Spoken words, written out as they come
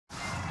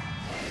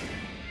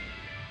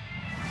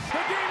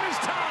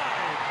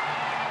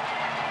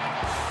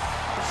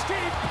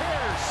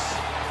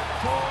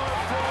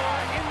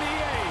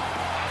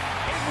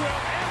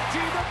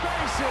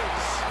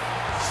bases.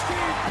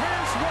 Steve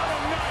Pearce, what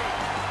a night.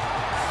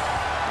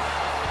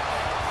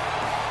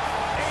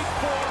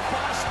 8-4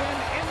 Boston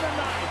in the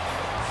ninth.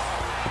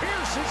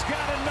 Pearce has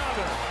got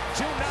another.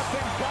 2-0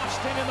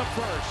 Boston in the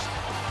first.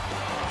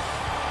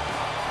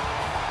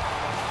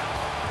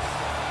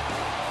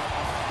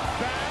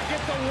 Back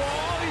at the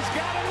wall, he's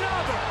got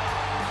another.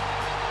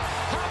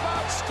 How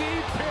about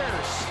Steve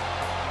Pearce?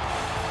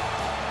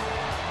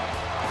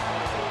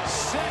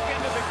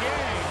 Second of the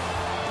game.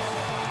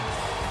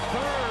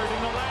 Third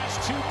in the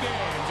last 2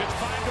 games. It's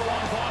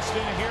 5-1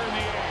 Boston here in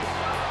the eighth.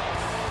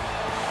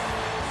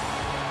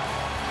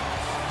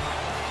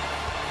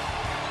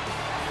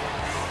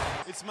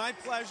 It's my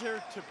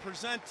pleasure to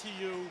present to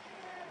you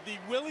the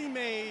Willie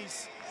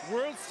Mays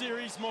World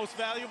Series Most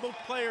Valuable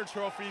Player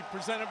Trophy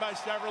presented by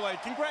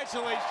Chevrolet.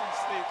 Congratulations,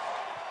 Steve.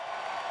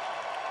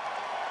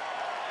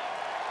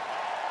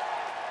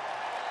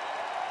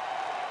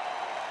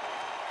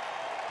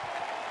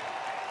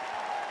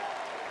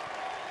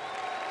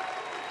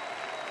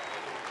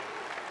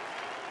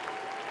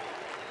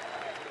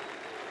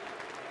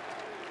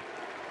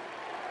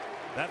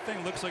 That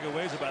thing looks like it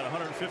weighs about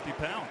 150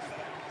 pounds.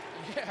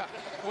 Yeah,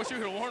 I wish you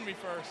would have warned me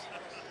first.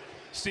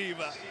 Steve,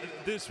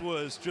 this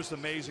was just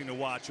amazing to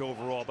watch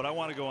overall, but I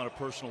want to go on a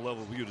personal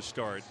level with you to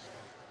start.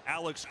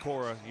 Alex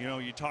Cora, you know,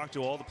 you talk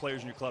to all the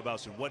players in your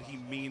clubhouse and what he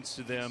means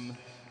to them.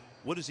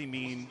 What does he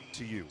mean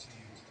to you?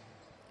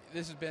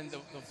 This has been the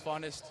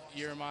funnest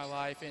year of my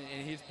life, and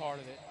he's part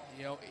of it.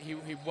 You know,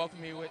 he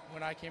welcomed me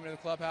when I came into the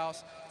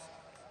clubhouse,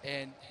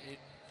 and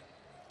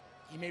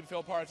he made me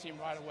feel part of the team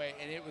right away,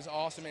 and it was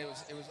awesome. It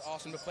was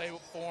awesome to play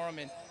for him,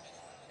 and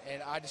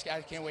I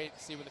can't wait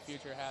to see what the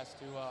future has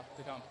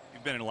to come.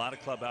 You've been in a lot of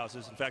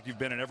clubhouses. In fact, you've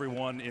been in every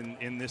one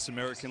in this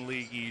American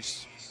League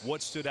East.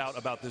 What stood out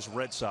about this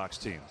Red Sox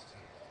team?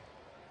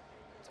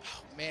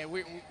 Oh, man,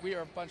 we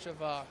are a bunch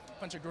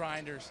of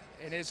grinders,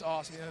 and it's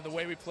awesome. You know, the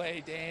way we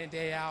play day in,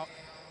 day out.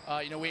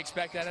 You know, we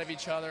expect that of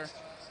each other,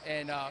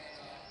 and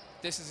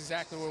this is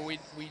exactly where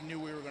we knew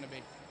we were going to be.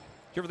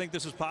 Do you ever think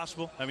this is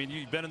possible? I mean,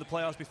 you've been in the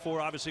playoffs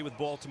before, obviously with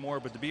Baltimore,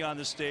 but to be on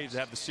this stage, to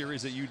have the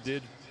series that you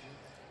did.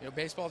 You know,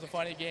 baseball's a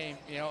funny game.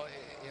 You know,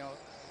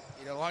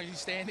 as long as you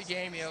stay in the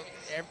game,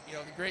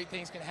 the great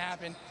things can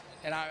happen,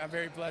 and I'm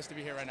very blessed to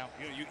be here right now.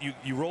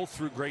 You roll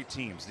through great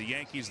teams: the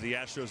Yankees, the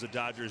Astros, the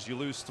Dodgers. You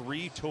lose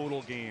 3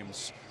 total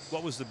games.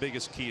 What was the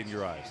biggest key in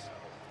your eyes?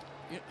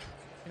 You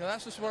know,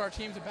 that's just what our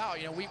team's about.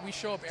 You know, we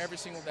show up every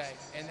single day,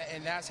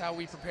 and that's how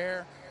we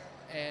prepare.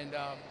 And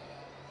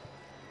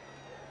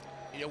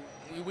you know,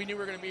 we knew we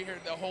were going to be here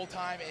the whole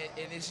time,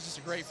 and it's just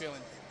a great feeling.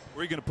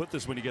 Where are you going to put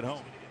this when you get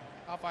home?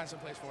 I'll find some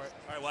place for it.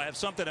 All right, well, I have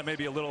something that may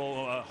be a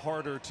little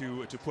harder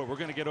to put. We're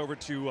going to get over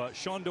to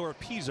Shondor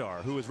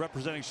Pizar, who is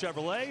representing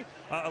Chevrolet.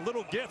 A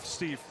little gift,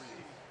 Steve, for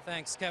you.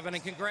 Thanks, Kevin,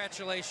 and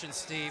congratulations,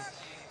 Steve.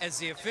 As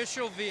the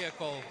official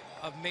vehicle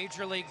of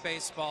Major League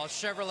Baseball,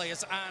 Chevrolet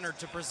is honored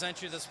to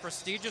present you this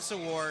prestigious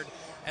award,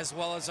 as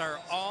well as our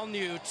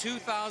all-new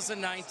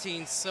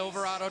 2019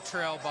 Silverado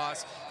Trail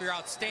Boss for your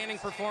outstanding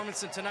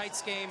performance in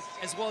tonight's game,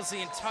 as well as the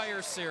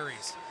entire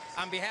series.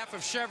 On behalf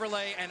of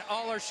Chevrolet and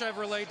all our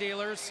Chevrolet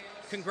dealers,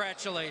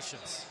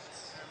 congratulations.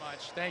 Very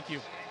much. Thank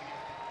you.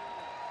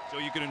 So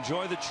you can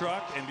enjoy the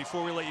truck, and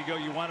before we let you go,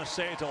 you want to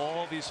say to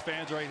all these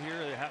fans right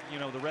here, you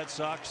know, the Red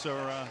Sox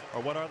are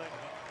what are they?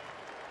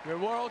 We're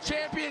world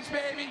champions,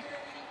 baby.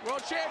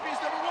 World champions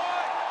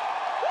 #1.